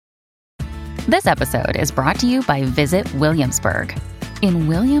This episode is brought to you by Visit Williamsburg. In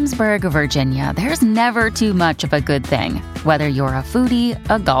Williamsburg, Virginia, there's never too much of a good thing. Whether you're a foodie,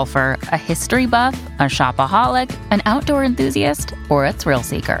 a golfer, a history buff, a shopaholic, an outdoor enthusiast, or a thrill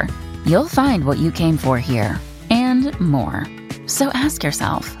seeker, you'll find what you came for here and more. So ask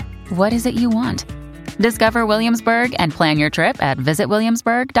yourself, what is it you want? Discover Williamsburg and plan your trip at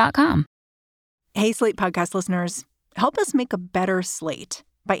visitwilliamsburg.com. Hey, Slate podcast listeners, help us make a better Slate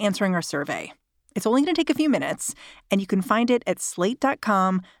by answering our survey. It's only going to take a few minutes, and you can find it at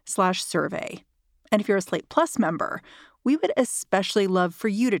slate.com/survey. And if you're a Slate Plus member, we would especially love for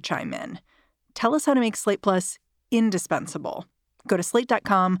you to chime in. Tell us how to make Slate Plus indispensable. Go to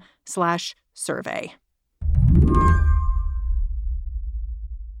slate.com/survey.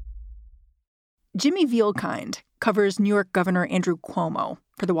 Jimmy Vielkind covers New York Governor Andrew Cuomo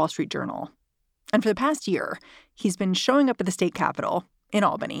for the Wall Street Journal. And for the past year, he's been showing up at the state capitol in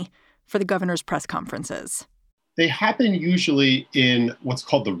Albany for the governor's press conferences. They happen usually in what's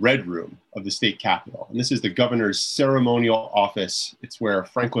called the Red Room of the state capitol. And this is the governor's ceremonial office. It's where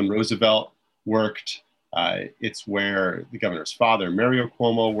Franklin Roosevelt worked. It's where the governor's father, Mario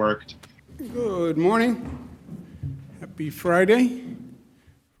Cuomo, worked. Good morning. Happy Friday.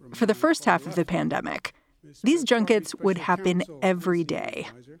 For the first half of the pandemic, these junkets would happen every day.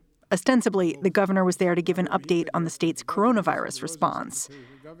 Ostensibly, the governor was there to give an update on the state's coronavirus response.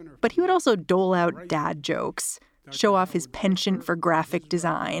 But he would also dole out dad jokes, show off his penchant for graphic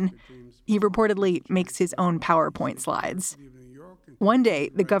design. He reportedly makes his own PowerPoint slides. One day,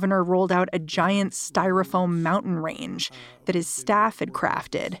 the governor rolled out a giant styrofoam mountain range that his staff had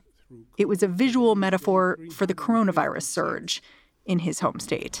crafted. It was a visual metaphor for the coronavirus surge in his home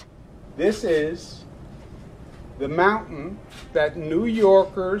state. This is the mountain that New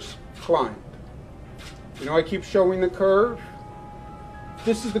Yorkers climbed. You know, I keep showing the curve.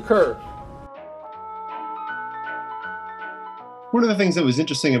 This is the curve. One of the things that was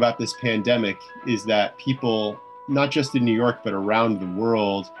interesting about this pandemic is that people, not just in New York, but around the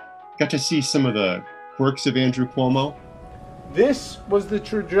world, got to see some of the quirks of Andrew Cuomo. This was the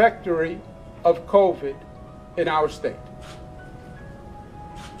trajectory of COVID in our state.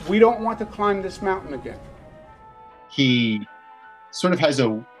 We don't want to climb this mountain again. He sort of has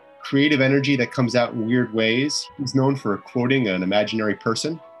a creative energy that comes out in weird ways. He's known for quoting an imaginary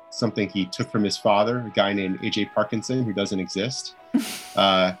person, something he took from his father, a guy named A.J. Parkinson, who doesn't exist.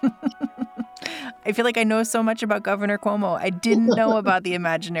 I feel like I know so much about Governor Cuomo. I didn't know about the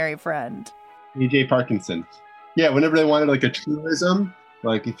imaginary friend. A.J. Parkinson. Yeah, whenever they wanted like a truism,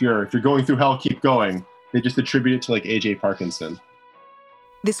 like if you're going through hell, keep going, they just attribute it to like A.J. Parkinson.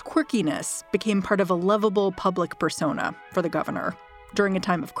 This quirkiness became part of a lovable public persona for the governor during a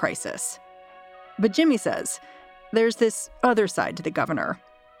time of crisis. But Jimmy says there's this other side to the governor,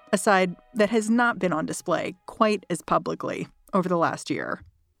 a side that has not been on display quite as publicly over the last year.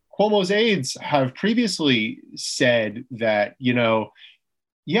 Cuomo's aides have previously said that,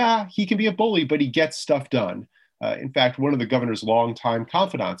 yeah, he can be a bully, but he gets stuff done. In fact, one of the governor's longtime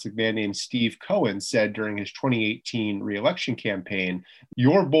confidants, a man named Steve Cohen, said during his 2018 reelection campaign,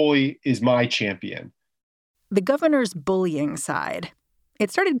 "Your bully is my champion." The governor's bullying side, it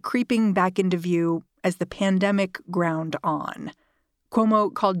started creeping back into view as the pandemic ground on.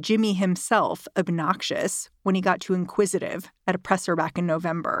 Cuomo called Jimmy himself obnoxious when he got too inquisitive at a presser back in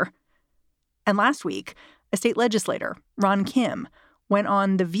November. And last week, a state legislator, Ron Kim, went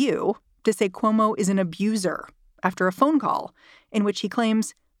on The View to say Cuomo is an abuser after a phone call in which he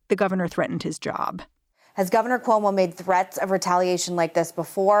claims the governor threatened his job. Has Governor Cuomo made threats of retaliation like this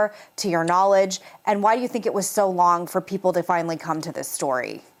before, to your knowledge? And why do you think it was so long for people to finally come to this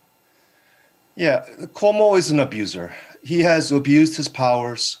story? Yeah, Cuomo is an abuser. He has abused his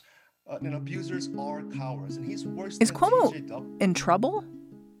powers, and abusers are cowards. And he's worse Is than Cuomo TJ in trouble?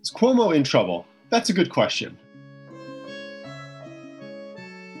 Is Cuomo in trouble? That's a good question.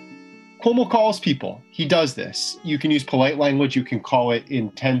 Cuomo calls people. He does this. You can use polite language. You can call it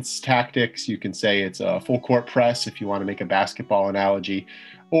intense tactics. You can say it's a full court press if you want to make a basketball analogy.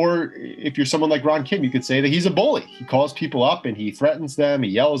 Or if you're someone like Ron Kim, you could say that he's a bully. He calls people up and he threatens them. He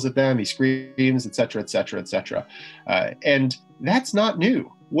yells at them. He screams, et cetera, et cetera, et cetera. And that's not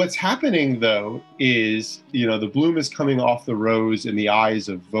new. What's happening, though, is, the bloom is coming off the rose in the eyes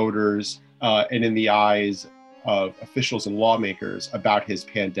of voters and in the eyes of officials and lawmakers about his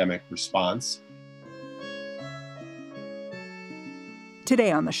pandemic response.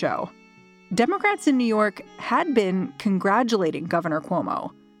 Today on the show, Democrats in New York had been congratulating Governor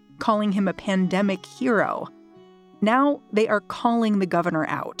Cuomo, calling him a pandemic hero. Now they are calling the governor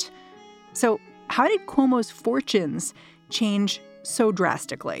out. So how did Cuomo's fortunes change so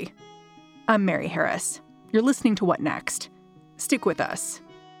drastically? I'm Mary Harris. You're listening to What Next? Stick with us.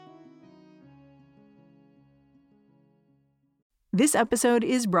 This episode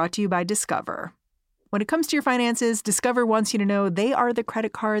is brought to you by Discover. When it comes to your finances, Discover wants you to know they are the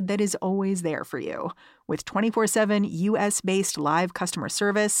credit card that is always there for you. With 24/7 U.S.-based live customer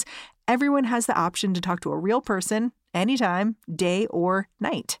service, everyone has the option to talk to a real person anytime, day or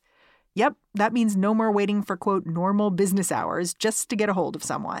night. Yep, that means no more waiting for, quote, normal business hours just to get a hold of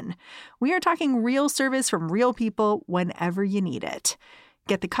someone. We are talking real service from real people whenever you need it.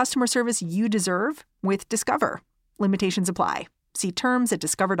 Get the customer service you deserve with Discover. Limitations apply. See terms at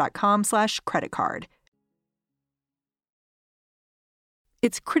discover.com/creditcard.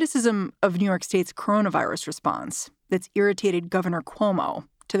 It's criticism of New York State's coronavirus response that's irritated Governor Cuomo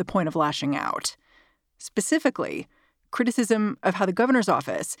to the point of lashing out. Specifically, criticism of how the governor's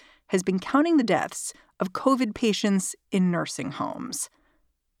office has been counting the deaths of COVID patients in nursing homes.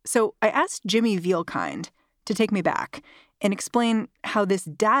 So I asked Jimmy Vielkind to take me back and explain how this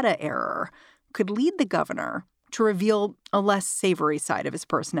data error could lead the governor to reveal a less savory side of his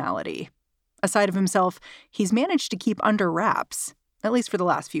personality, a side of himself he's managed to keep under wraps, at least for the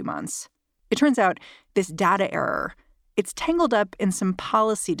last few months. It turns out this data error, it's tangled up in some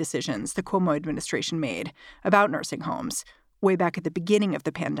policy decisions the Cuomo administration made about nursing homes way back at the beginning of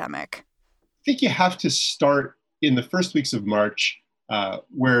the pandemic. I think you have to start in the first weeks of March,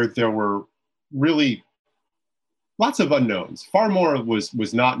 where there were really lots of unknowns. Far more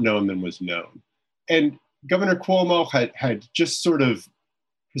was not known than was known. And Governor Cuomo had just sort of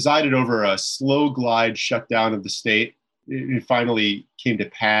presided over a slow glide shutdown of the state. It finally came to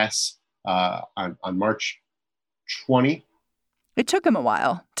pass on March 20. It took him a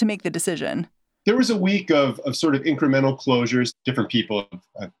while to make the decision. There was a week of sort of incremental closures. Different people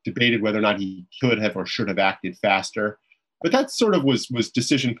have debated whether or not he could have or should have acted faster. But that sort of was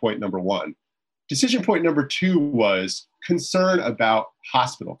decision point number one. Decision point number two was concern about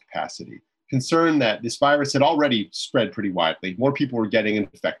hospital capacity, concern that this virus had already spread pretty widely. More people were getting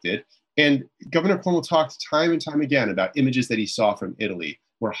infected. And Governor Cuomo talked time and time again about images that he saw from Italy,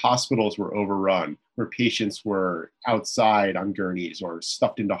 where hospitals were overrun, where patients were outside on gurneys or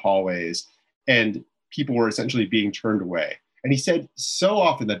stuffed into hallways, and people were essentially being turned away. And he said so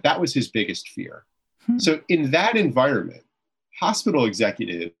often that that was his biggest fear. So in that environment, hospital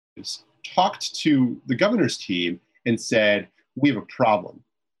executives talked to the governor's team and said, we have a problem.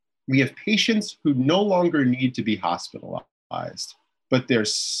 We have patients who no longer need to be hospitalized, but they're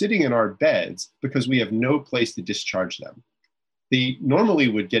sitting in our beds because we have no place to discharge them. They normally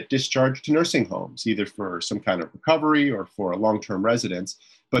would get discharged to nursing homes, either for some kind of recovery or for a long-term residence.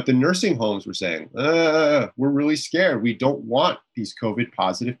 But the nursing homes were saying, we're really scared. We don't want these COVID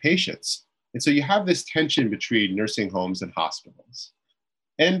positive patients. And so you have this tension between nursing homes and hospitals.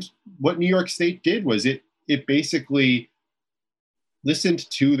 And what New York State did was it basically listened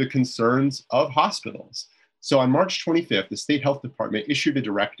to the concerns of hospitals. So on March 25th, the state health department issued a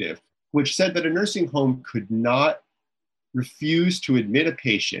directive which said that a nursing home could not refuse to admit a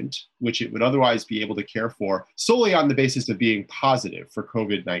patient, which it would otherwise be able to care for, solely on the basis of being positive for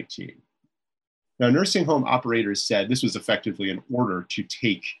COVID-19. Now, nursing home operators said this was effectively an order to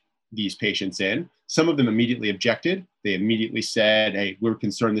take these patients in. Some of them immediately objected. They immediately said, hey, we're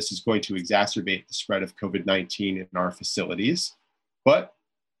concerned this is going to exacerbate the spread of COVID-19 in our facilities. But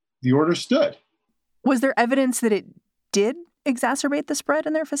the order stood. Was there evidence that it did exacerbate the spread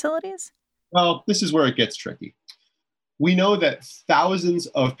in their facilities? Well, this is where it gets tricky. We know that thousands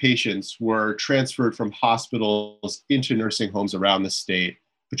of patients were transferred from hospitals into nursing homes around the state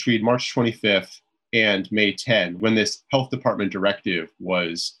between March 25th and May 10, when this health department directive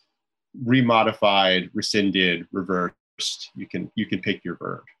was remodified, rescinded, reversed. You can pick your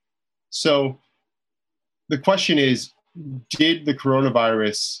verb. So the question is, did the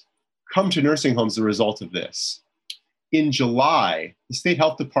coronavirus come to nursing homes as a result of this? In July, the state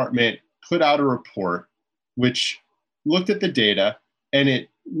health department put out a report which looked at the data, and it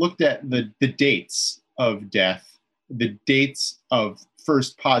looked at the dates of death, the dates of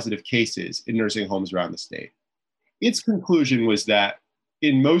first positive cases in nursing homes around the state. Its conclusion was that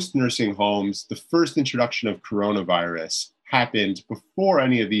in most nursing homes, the first introduction of coronavirus happened before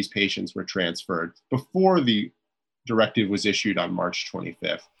any of these patients were transferred, before the directive was issued on March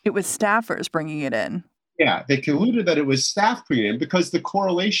 25th. It was staffers bringing it in. Yeah, they concluded that it was staff bringing it in because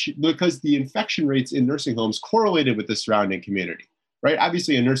the infection rates in nursing homes correlated with the surrounding community, right?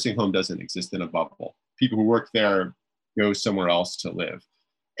 Obviously, a nursing home doesn't exist in a bubble. People who work there go somewhere else to live.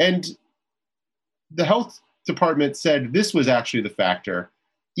 And the health department said this was actually the factor,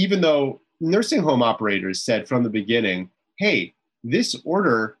 even though nursing home operators said from the beginning, hey, this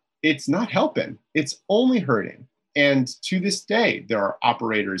order it's not helping. It's only hurting. And to this day, there are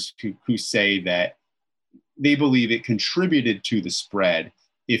operators who say that they believe it contributed to the spread,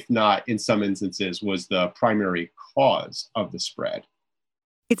 if not, in some instances, was the primary cause of the spread.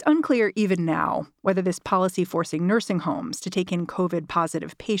 It's unclear even now whether this policy forcing nursing homes to take in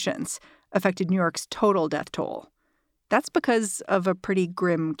COVID-positive patients affected New York's total death toll. That's because of a pretty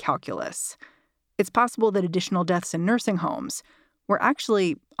grim calculus. It's possible that additional deaths in nursing homes were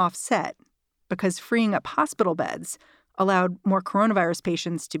actually offset because freeing up hospital beds allowed more coronavirus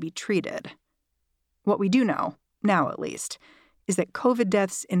patients to be treated. What we do know, now at least, is that COVID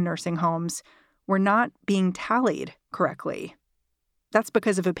deaths in nursing homes were not being tallied correctly. That's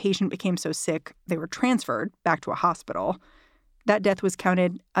because if a patient became so sick they were transferred back to a hospital, that death was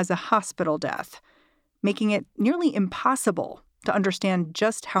counted as a hospital death, making it nearly impossible to understand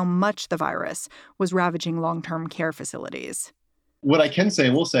just how much the virus was ravaging long-term care facilities. What I can say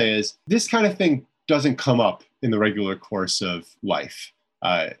and will say is this kind of thing doesn't come up in the regular course of life.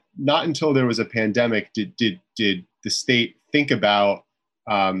 Not until there was a pandemic did the state think about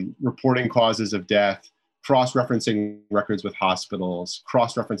reporting causes of death, cross-referencing records with hospitals,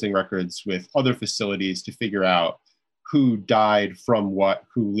 cross-referencing records with other facilities to figure out who died from what,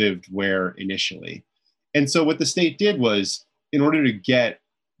 who lived where initially. And so what the state did was, in order to get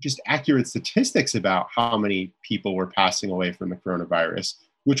just accurate statistics about how many people were passing away from the coronavirus,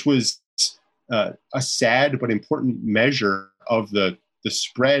 which was a sad but important measure of the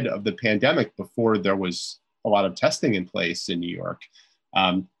spread of the pandemic before there was a lot of testing in place in New York.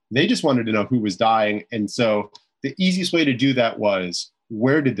 They just wanted to know who was dying. And so the easiest way to do that was,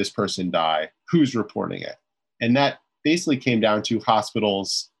 where did this person die? Who's reporting it? And that basically came down to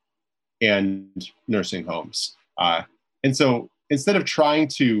hospitals and nursing homes. And so instead of trying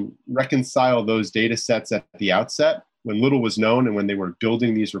to reconcile those data sets at the outset, when little was known and when they were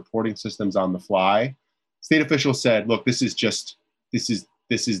building these reporting systems on the fly, state officials said, look, this is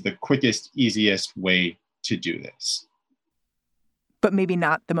the quickest, easiest way to do this. But maybe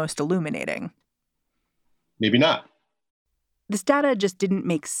not the most illuminating. Maybe not. This data just didn't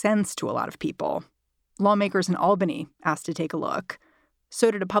make sense to a lot of people. Lawmakers in Albany asked to take a look. So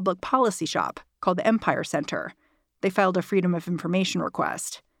did a public policy shop called the Empire Center. They filed a Freedom of Information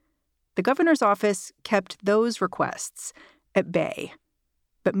request. The governor's office kept those requests at bay.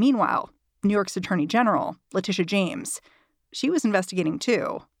 But meanwhile, New York's Attorney General, Letitia James, she was investigating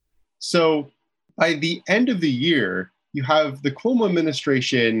too. So by the end of the year, you have the Cuomo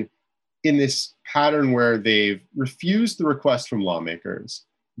administration in this pattern where they've refused the request from lawmakers.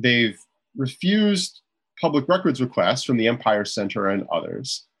 They've refused public records requests from the Empire Center and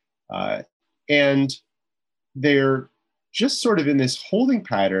others. And they're just sort of in this holding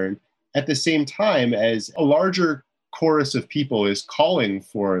pattern at the same time as a larger chorus of people is calling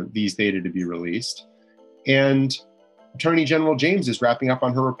for these data to be released. And Attorney General James is wrapping up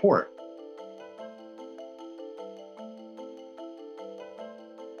on her report.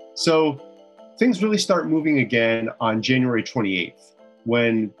 So things really start moving again on January 28th,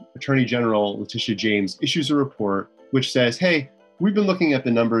 when Attorney General Letitia James issues a report which says, hey, we've been looking at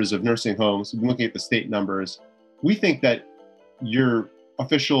the numbers of nursing homes, we've been looking at the state numbers. We think that your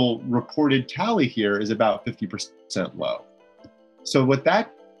official reported tally here is about 50% low. So what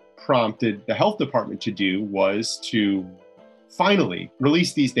that prompted the health department to do was to finally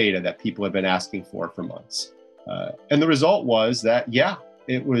release these data that people have been asking for months. And the result was that,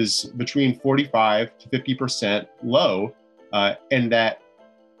 it was between 45 to 50% low, and that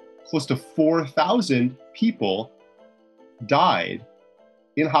close to 4,000 people died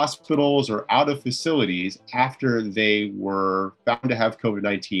in hospitals or out of facilities after they were found to have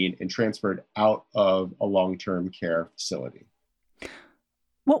COVID-19 and transferred out of a long-term care facility.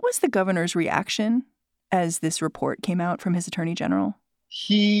 What was the governor's reaction as this report came out from his attorney general?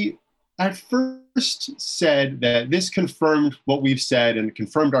 He at first said that this confirmed what we've said and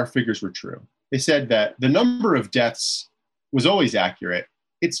confirmed our figures were true. They said that the number of deaths was always accurate.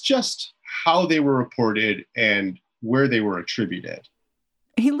 It's just how they were reported and where they were attributed.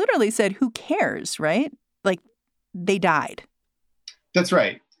 He literally said, who cares, right? Like, they died. That's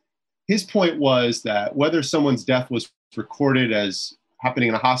right. His point was that whether someone's death was recorded as happening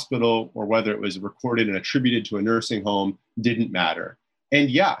in a hospital or whether it was recorded and attributed to a nursing home didn't matter. And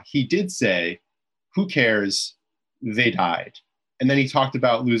he did say, who cares? They died. And then he talked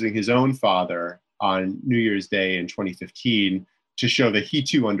about losing his own father on New Year's Day in 2015 to show that he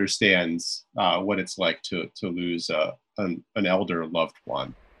too understands what it's like to lose an elder loved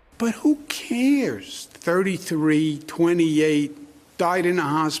one. But who cares? 33, 28, died in a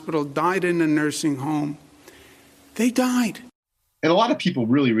hospital, died in a nursing home. They died. And a lot of people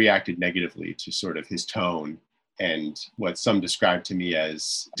really reacted negatively to sort of his tone and what some described to me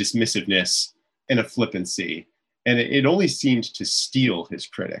as dismissiveness and a flippancy. And it only seemed to steel his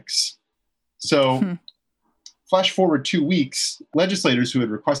critics. So flash forward 2 weeks, legislators who had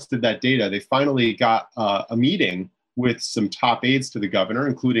requested that data, they finally got a meeting with some top aides to the governor,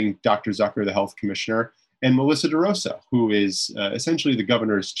 including Dr. Zucker, the health commissioner, and Melissa DeRosa, who is essentially the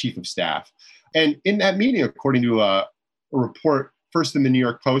governor's chief of staff. And in that meeting, according to a report first in the New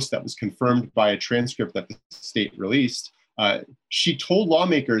York Post that was confirmed by a transcript that the state released, she told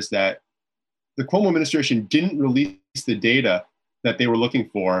lawmakers that the Cuomo administration didn't release the data that they were looking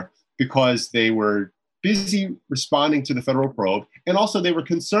for because they were busy responding to the federal probe. And also they were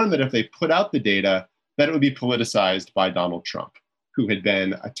concerned that if they put out the data, that it would be politicized by Donald Trump, who had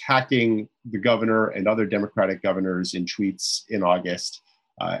been attacking the governor and other Democratic governors in tweets in August.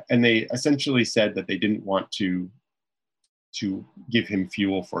 And they essentially said that they didn't want to give him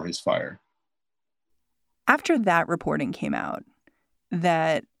fuel for his fire. After that reporting came out,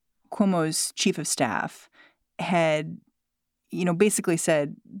 that Cuomo's chief of staff had, basically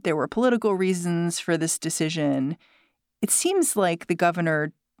said there were political reasons for this decision, it seems like the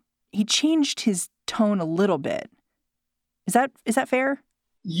governor, he changed his tone a little bit. Is that fair?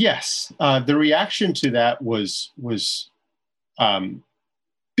 Yes. The reaction to that was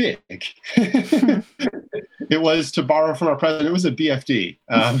big. It was, to borrow from our president, it was a BFD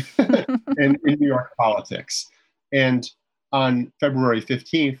in New York politics. And on February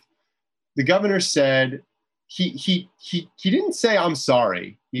 15th, the governor said he didn't say, "I'm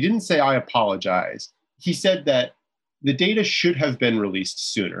sorry." He didn't say, "I apologize." He said that the data should have been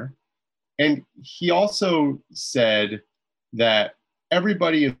released sooner. And he also said that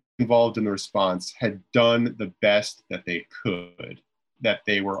everybody involved in the response had done the best that they could, that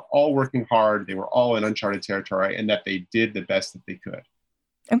they were all working hard, they were all in uncharted territory, and that they did the best that they could.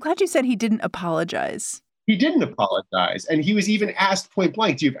 I'm glad you said he didn't apologize. He didn't apologize. And he was even asked point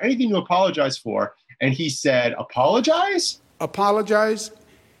blank, "Do you have anything to apologize for?" And he said, "Apologize?" Apologize?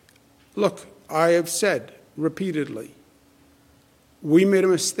 Look, I have said repeatedly, we made a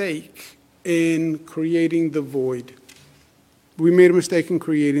mistake in creating the void. We made a mistake in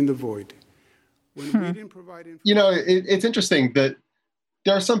creating the void. When we didn't provide information. It's interesting that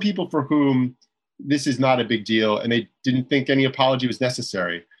there are some people for whom this is not a big deal and they didn't think any apology was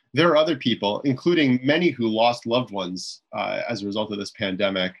necessary. There are other people, including many who lost loved ones as a result of this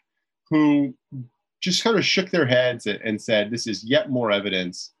pandemic, who just kind of shook their heads and said, this is yet more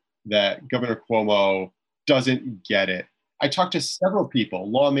evidence that Governor Cuomo doesn't get it. I talked to several people,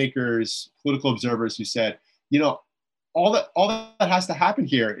 lawmakers, political observers, who said, all that has to happen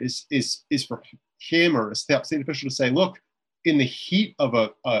here is for him or a state official to say, look, in the heat of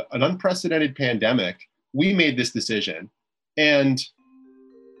an unprecedented pandemic, we made this decision, and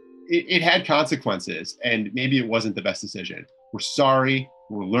it had consequences, and maybe it wasn't the best decision. We're sorry.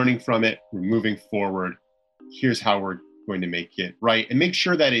 We're learning from it. We're moving forward. Here's how we're going to make it right and make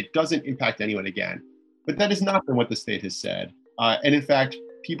sure that it doesn't impact anyone again. But that has not been what the state has said. And in fact,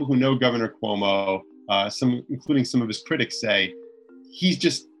 people who know Governor Cuomo, including some of his critics, say he's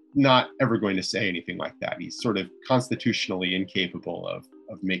just not ever going to say anything like that. He's sort of constitutionally incapable of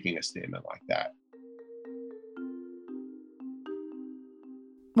making a statement like that.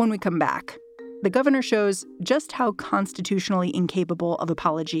 When we come back, the governor shows just how constitutionally incapable of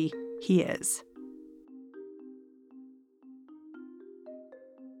apology he is.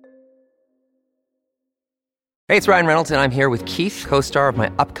 Hey, it's Ryan Reynolds, and I'm here with Keith, co-star of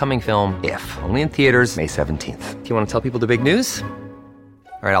my upcoming film, If, only in theaters May 17th. Do you want to tell people the big news?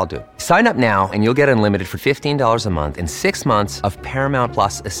 All right, I'll do it. Sign up now and you'll get unlimited for $15 a month and 6 months of Paramount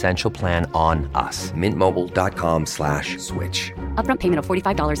Plus Essential Plan on us. MintMobile.com/switch. Upfront payment of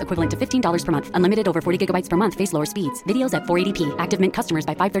 $45 equivalent to $15 per month. Unlimited over 40 gigabytes per month. Face lower speeds. Videos at 480p. Active Mint customers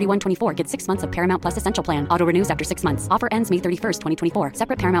by 531.24 get 6 months of Paramount Plus Essential Plan. Auto renews after 6 months. Offer ends May 31st, 2024.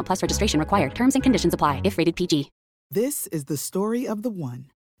 Separate Paramount Plus registration required. Terms and conditions apply if rated PG. This is the story of the one.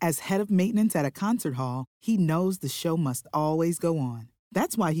 As head of maintenance at a concert hall, he knows the show must always go on.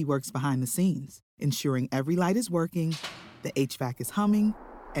 That's why he works behind the scenes, ensuring every light is working, the HVAC is humming,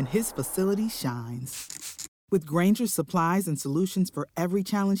 and his facility shines. With Grainger's supplies and solutions for every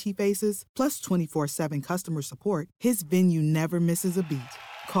challenge he faces, plus 24/7 customer support, his venue never misses a beat.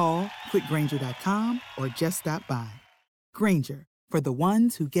 Call quickgrainger.com or just stop by. Grainger, for the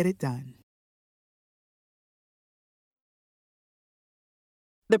ones who get it done.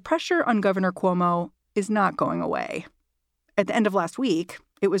 The pressure on Governor Cuomo is not going away. At the end of last week,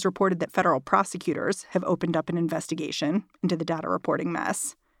 it was reported that federal prosecutors have opened up an investigation into the data reporting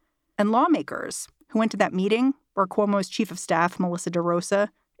mess. And lawmakers who went to that meeting where Cuomo's chief of staff, Melissa DeRosa,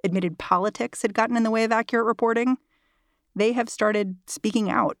 admitted politics had gotten in the way of accurate reporting, they have started speaking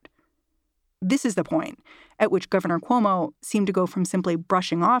out. This is the point at which Governor Cuomo seemed to go from simply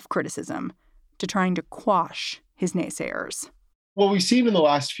brushing off criticism to trying to quash his naysayers. What we've seen in the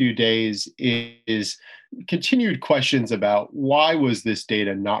last few days is continued questions about why was this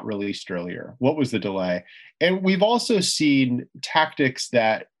data not released earlier? What was the delay? And we've also seen tactics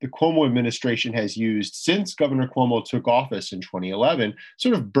that the Cuomo administration has used since Governor Cuomo took office in 2011,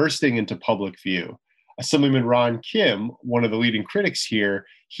 sort of bursting into public view. Assemblyman Ron Kim, one of the leading critics here,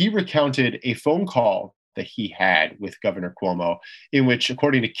 he recounted a phone call that he had with Governor Cuomo, in which,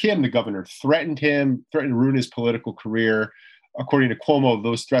 according to Kim, the governor threatened to ruin his political career. According to Cuomo,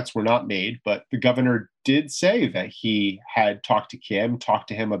 those threats were not made, but the governor did say that he had talked to Kim, talked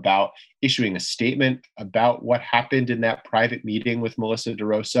to him about issuing a statement about what happened in that private meeting with Melissa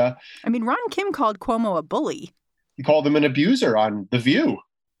DeRosa. I mean, Ron Kim called Cuomo a bully. He called him an abuser on The View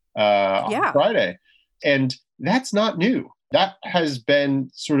on Friday. And that's not new. That has been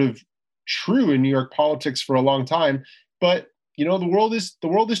sort of true in New York politics for a long time. But, you know, the world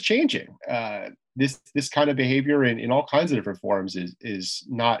is changing. This kind of behavior in all kinds of different forms is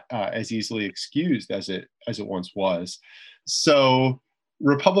not as easily excused as it once was. So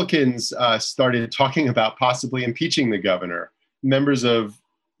Republicans started talking about possibly impeaching the governor. Members of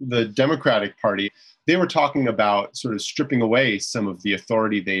the Democratic Party, they were talking about sort of stripping away some of the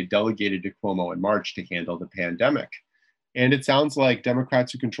authority they delegated to Cuomo in March to handle the pandemic. And it sounds like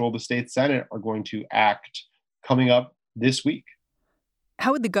Democrats who control the state Senate are going to act coming up this week.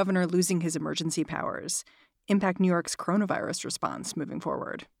 How would the governor losing his emergency powers impact New York's coronavirus response moving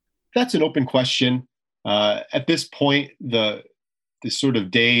forward? That's an open question. At this point, the sort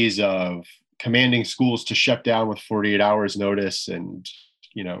of days of commanding schools to shut down with 48 hours notice and,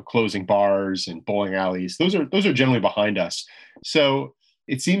 you know, closing bars and bowling alleys, those are generally behind us. So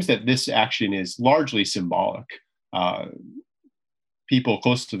it seems that this action is largely symbolic. People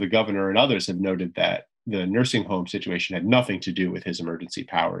close to the governor and others have noted that the nursing home situation had nothing to do with his emergency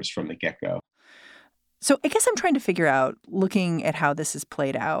powers from the get-go. So I guess I'm trying to figure out, looking at how this has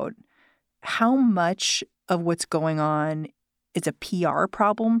played out, how much of what's going on is a PR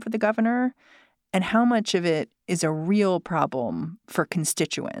problem for the governor and how much of it is a real problem for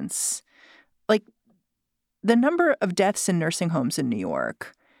constituents. Like, the number of deaths in nursing homes in New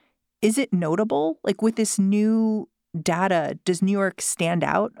York, is it notable? Like, with this new data, does New York stand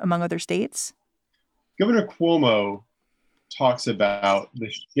out among other states? Governor Cuomo talks about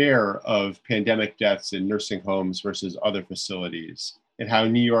the share of pandemic deaths in nursing homes versus other facilities and how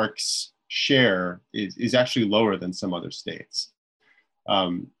New York's share is actually lower than some other states.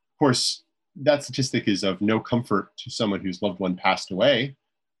 Of course, that statistic is of no comfort to someone whose loved one passed away.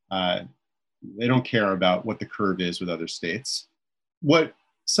 They don't care about what the curve is with other states. What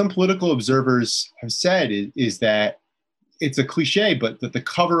some political observers have said is that it's a cliche, but that the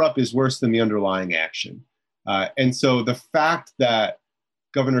cover-up is worse than the underlying action. And so the fact that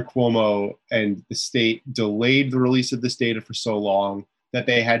Governor Cuomo and the state delayed the release of this data for so long, that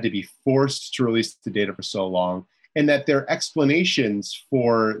they had to be forced to release the data for so long, and that their explanations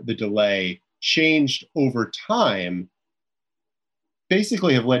for the delay changed over time,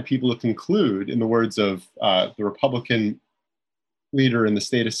 basically have led people to conclude, in the words of the Republican leader in the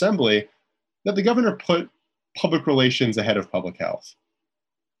state assembly, that the governor put public relations ahead of public health.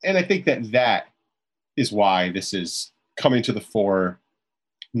 And I think that is why this is coming to the fore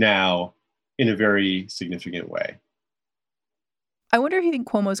now in a very significant way. I wonder if you think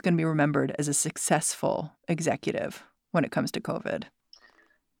Cuomo is going to be remembered as a successful executive when it comes to COVID.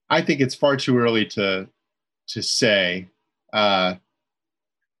 I think it's far too early to say.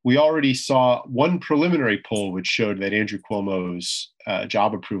 We already saw one preliminary poll which showed that Andrew Cuomo's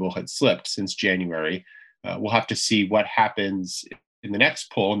job approval had slipped since January. We'll have to see what happens in the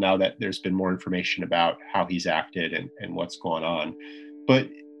next poll now that there's been more information about how he's acted and what's going on. But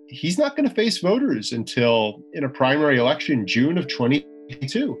he's not going to face voters until in a primary election, June of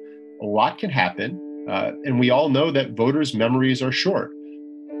 2022. A lot can happen. And we all know that voters' memories are short.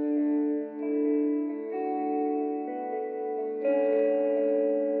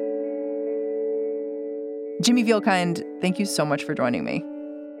 Jimmy Vielkind, thank you so much for joining me.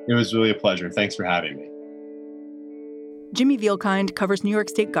 It was really a pleasure. Thanks for having me. Jimmy Vielkind covers New York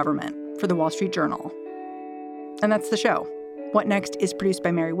State government for the Wall Street Journal. And that's the show. What Next is produced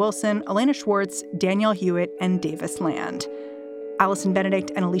by Mary Wilson, Elena Schwartz, Danielle Hewitt, and Davis Land. Allison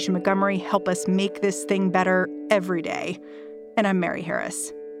Benedict and Alicia Montgomery help us make this thing better every day. And I'm Mary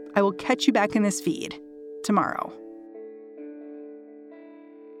Harris. I will catch you back in this feed tomorrow.